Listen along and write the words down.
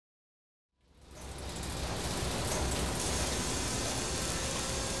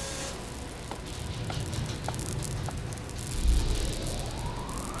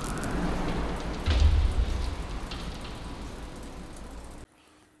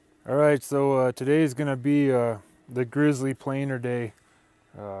Alright, so today is going to be the Grizzly planer day.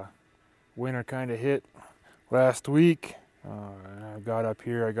 Winter kind of hit last week. I got up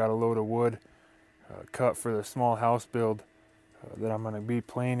here, I got a load of wood cut for the small house build that I'm going to be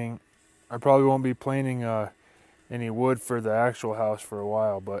planing. I probably won't be planing any wood for the actual house for a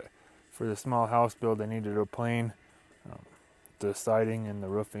while, but for the small house build I needed to plane the siding and the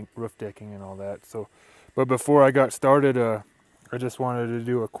roof decking and all that. So, but before I got started, I just wanted to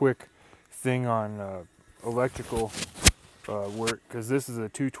do a quick thing on electrical work, because this is a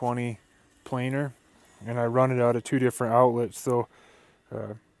 220 planer and I run it out of two different outlets. So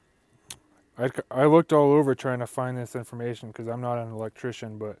I looked all over trying to find this information because I'm not an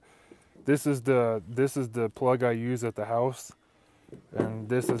electrician, but this is the plug I use at the house, and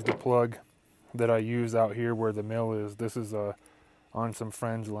this is the plug that I use out here where the mill is. This is on some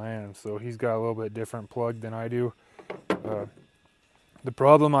friend's land, so he's got a little bit different plug than I do. The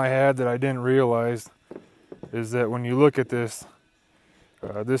problem I had that I didn't realize is that when you look at this,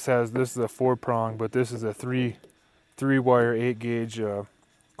 this is a 4-prong, but this is a three wire 8-gauge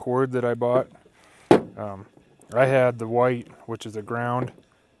cord that I bought. I had the white, which is a ground,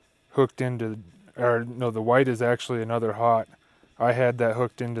 hooked into, or no, the white is actually another hot. I had that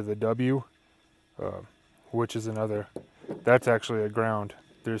hooked into the W, which is another, that's actually a ground.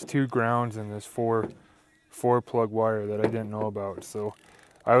 There's 2 grounds in this 4 plug wire that I didn't know about. So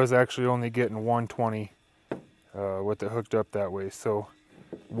I was actually only getting 120 with it hooked up that way. So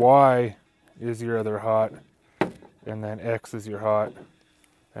Y is your other hot, and then X is your hot,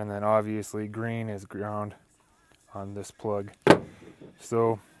 and then obviously green is ground on this plug.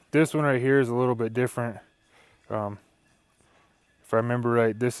 So this one right here is a little bit different. If I remember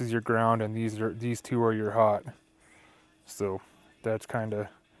right, this is your ground and these 2 are your hot. So that's kind of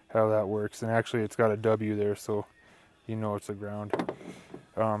how that works. And actually it's got a W there, so you know it's a ground.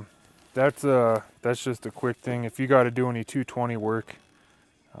 That's just a quick thing. If you got to do any 220 work,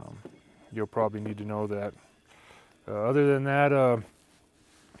 you'll probably need to know that. Other than that,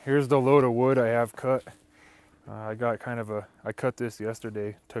 here's the load of wood I have cut. I cut this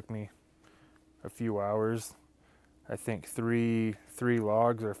yesterday. Took me a few hours. I think three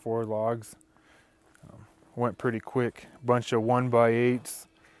logs or 4 logs. Went pretty quick. Bunch of 1x8s,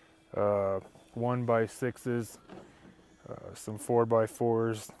 1x6s, some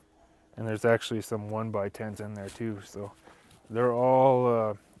 4x4s, and there's actually some 1x10s in there too. So they're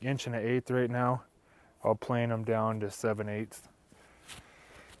all 1 1/8 right now. I'll plane them down to 7/8.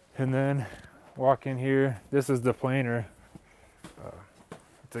 And then walk in here. This is the planer.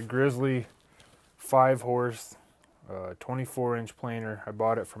 It's a Grizzly 5-horse 24-inch planer. I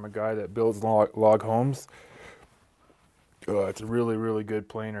bought it from a guy that builds log homes. It's a really good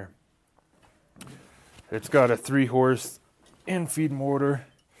planer. It's got a 3-horse in-feed motor.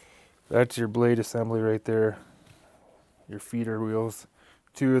 That's your blade assembly right there. Your feeder wheels.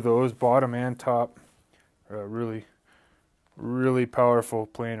 2 of those, bottom and top. Really powerful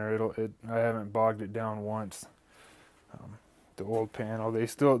planer. I haven't bogged it down once. The old panel,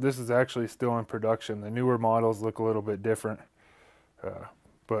 this is actually still in production. The newer models look a little bit different.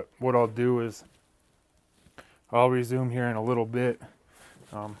 But what I'll do is I'll resume here in a little bit.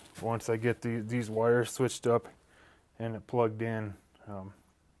 Once I get these wires switched up and it plugged in,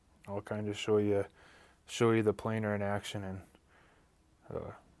 I'll kind of show you the planer in action and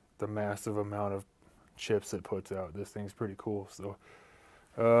the massive amount of chips it puts out. This thing's pretty cool. So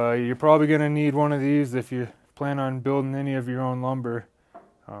you're probably gonna need one of these if you plan on building any of your own lumber.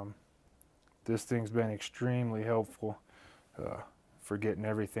 This thing's been extremely helpful for getting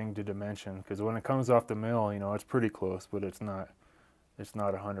everything to dimension, because when it comes off the mill, you know, it's pretty close, but it's not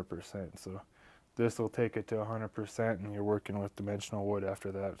 100%. So this will take it to 100%, and you're working with dimensional wood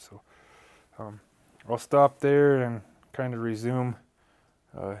after that. So I'll stop there and kind of resume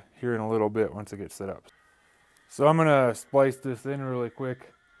here in a little bit once it gets set up. So I'm gonna splice this in really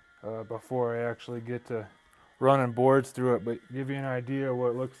quick before I actually get to running boards through it, but give you an idea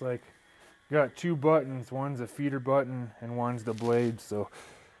what it looks like. Got 2 buttons. One's a feeder button and one's the blade. So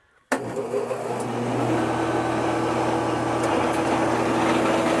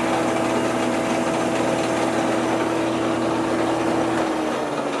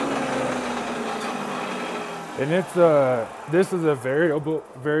and it's this is a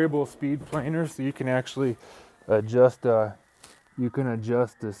variable speed planer, so you can actually adjust the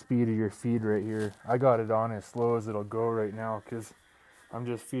speed of your feed right here. I got it on as slow as it'll go right now because I'm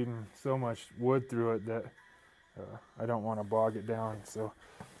just feeding so much wood through it that I don't want to bog it down. So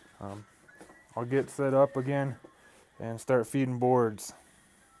I'll get set up again and start feeding boards.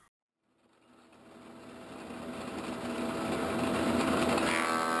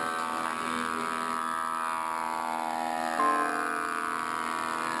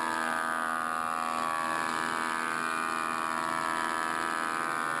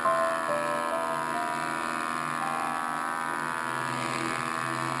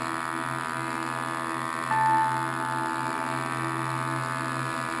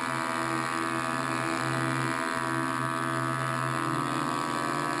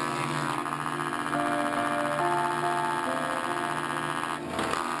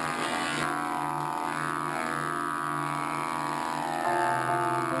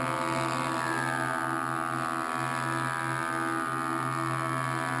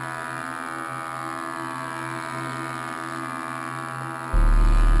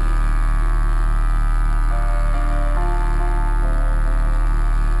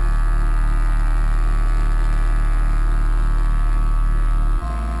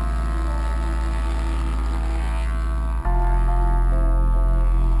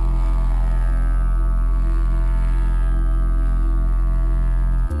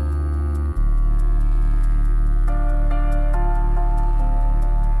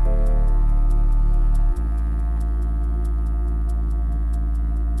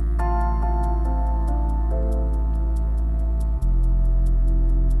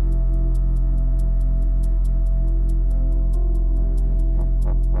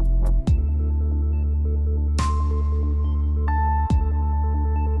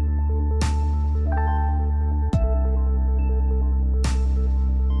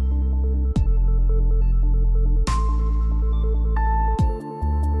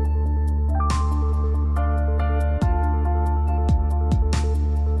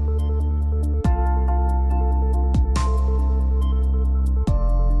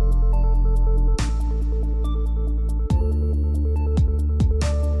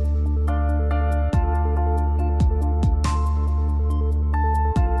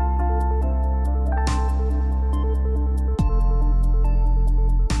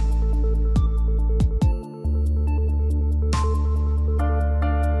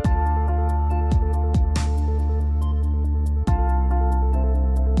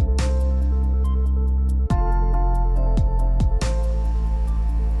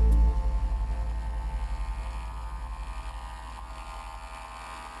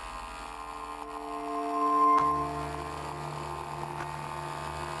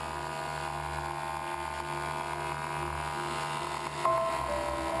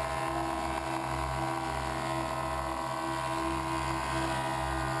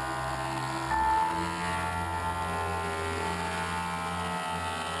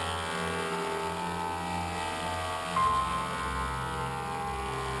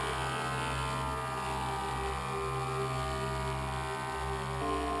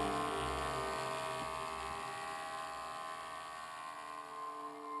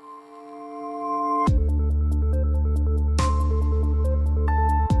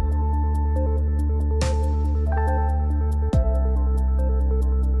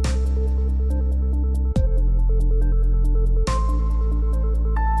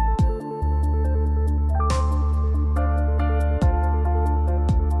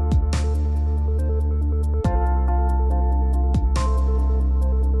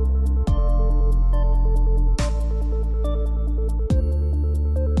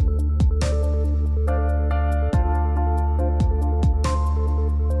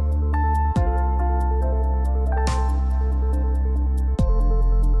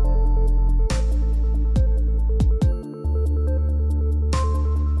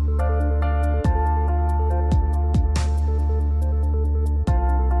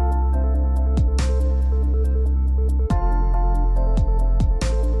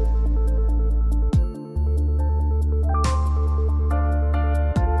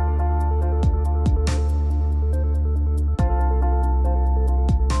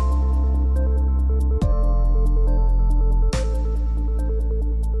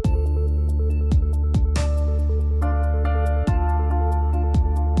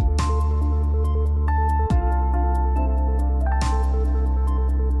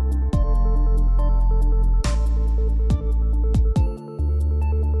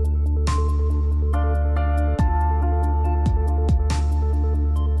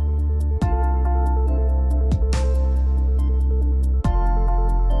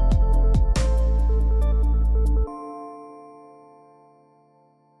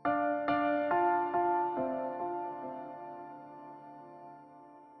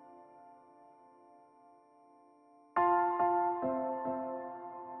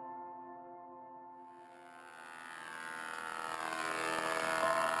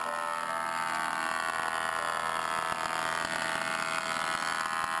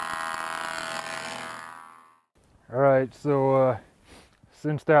 Alright, so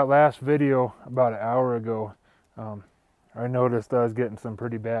since that last video about an hour ago, I noticed I was getting some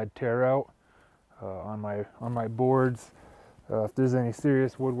pretty bad tear out on my boards. If there's any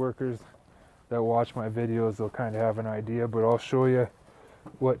serious woodworkers that watch my videos, they'll kind of have an idea, but I'll show you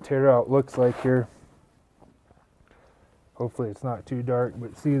what tear out looks like here. Hopefully it's not too dark,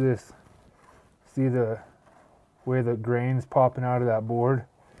 but see this, see the way the grain's popping out of that board?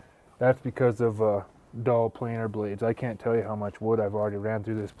 That's because of dull planer blades. I can't tell you how much wood I've already ran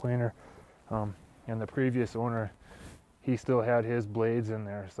through this planer. And the previous owner, he still had his blades in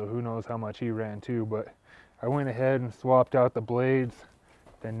there, so who knows how much he ran too. But I went ahead and swapped out the blades,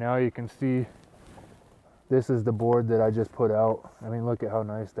 and now you can see this is the board that I just put out. I mean, look at how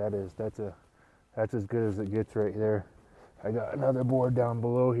nice that is. That's as good as it gets right there. I got another board down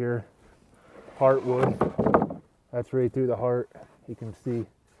below here, heartwood. That's right through the heart. You can see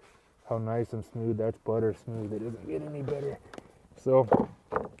how nice and smooth. That's butter smooth. It doesn't get any better. So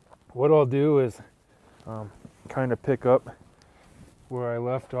what I'll do is kind of pick up where I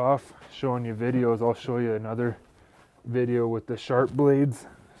left off showing you videos. I'll show you another video with the sharp blades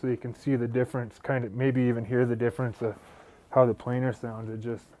so you can see the difference, kind of maybe even hear the difference of how the planer sounds.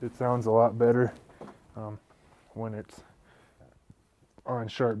 It sounds a lot better when it's on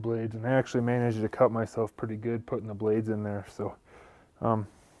sharp blades, and I actually managed to cut myself pretty good putting the blades in there. So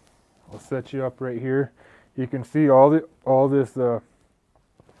I'll set you up right here. You can see all this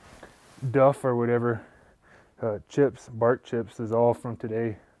duff or whatever, chips, bark chips, is all from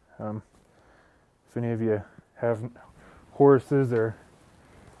today. If any of you have horses or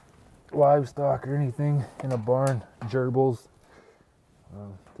livestock or anything in a barn, gerbils,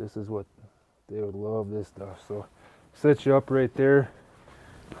 this is what they would love, this stuff. So set you up right there,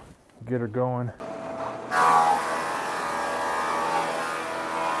 get her going.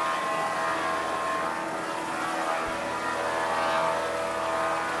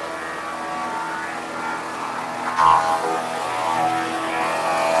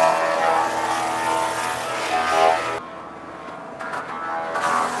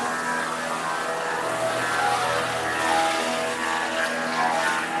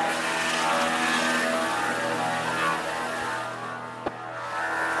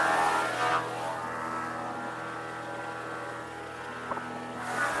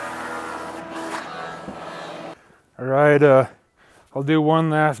 Alright, I'll do one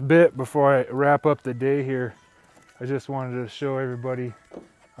last bit before I wrap up the day here. I just wanted to show everybody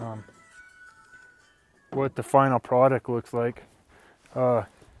what the final product looks like.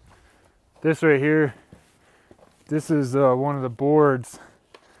 This right here, this is one of the boards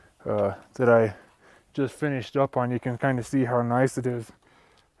that I just finished up on. You can kind of see how nice it is.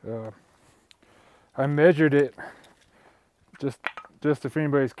 I measured it, just if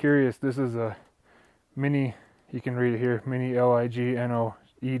anybody's curious, this is a mini, you can read it here, mini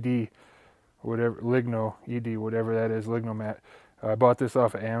Lignoed, whatever, Ligno ED, whatever that is, Lignomat. I bought this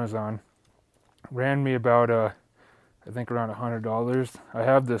off of Amazon. Ran me about, I think around $100. I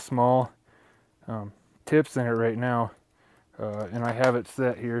have the small tips in it right now, and I have it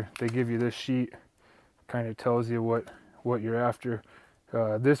set here. They give you this sheet, kind of tells you what you're after.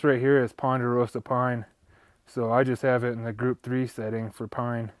 This right here is Ponderosa pine, so I just have it in the group 3 setting for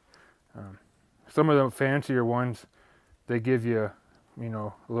pine. Some of the fancier ones, they give you, you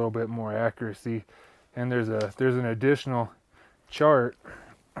know, a little bit more accuracy. And there's an additional chart.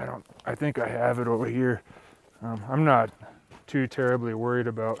 I think I have it over here. I'm not too terribly worried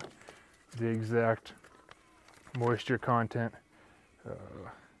about the exact moisture content,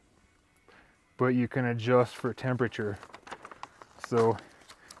 but you can adjust for temperature. So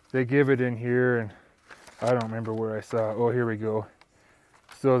they give it in here, and I don't remember where I saw it. Oh, here we go.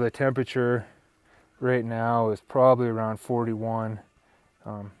 So the temperature right now is probably around 41.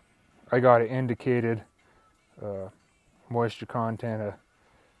 I got it indicated moisture content of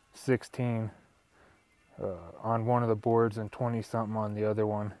 16 on one of the boards and 20 something on the other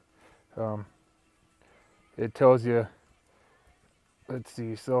one. It tells you, let's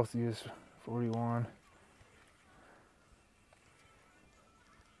see, Celsius 41.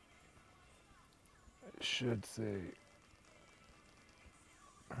 It should say,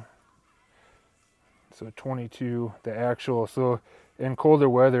 so 22, the actual. So in colder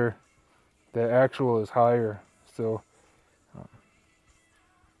weather, the actual is higher. So it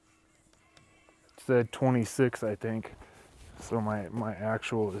said 26, I think. So my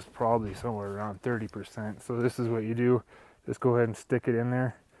actual is probably somewhere around 30%. So this is what you do. Just go ahead and stick it in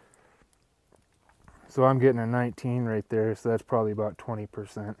there. So I'm getting a 19 right there. So that's probably about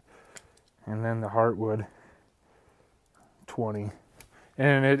 20%. And then the heartwood, 20.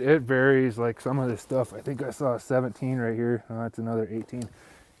 And it varies. Like some of this stuff, I think I saw a 17 right here. Oh, that's another 18.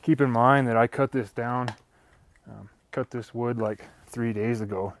 Keep in mind that I cut this down, cut this wood like 3 days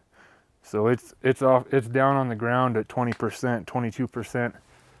ago. So it's down on the ground at 20%, 22%.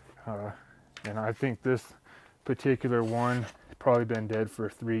 And I think this particular one probably been dead for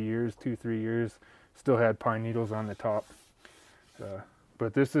 3 years, 2-3 years. Still had pine needles on the top.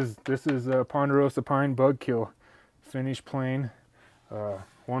 But this is Ponderosa pine bug kill, finished plane,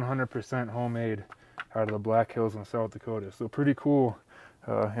 100% homemade out of the Black Hills in South Dakota. So pretty cool.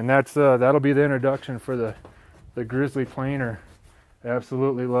 And that'll be the introduction for the Grizzly planer.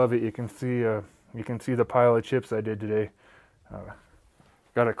 Absolutely love it. You can see the pile of chips I did today.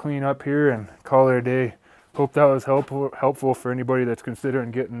 Got to clean up here and call it a day. Hope that was helpful for anybody that's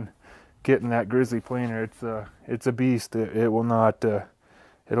considering getting that Grizzly planer. It's a beast. It'll not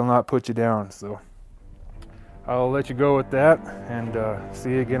put you down. So I'll let you go with that, and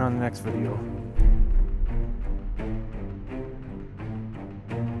see you again on the next video.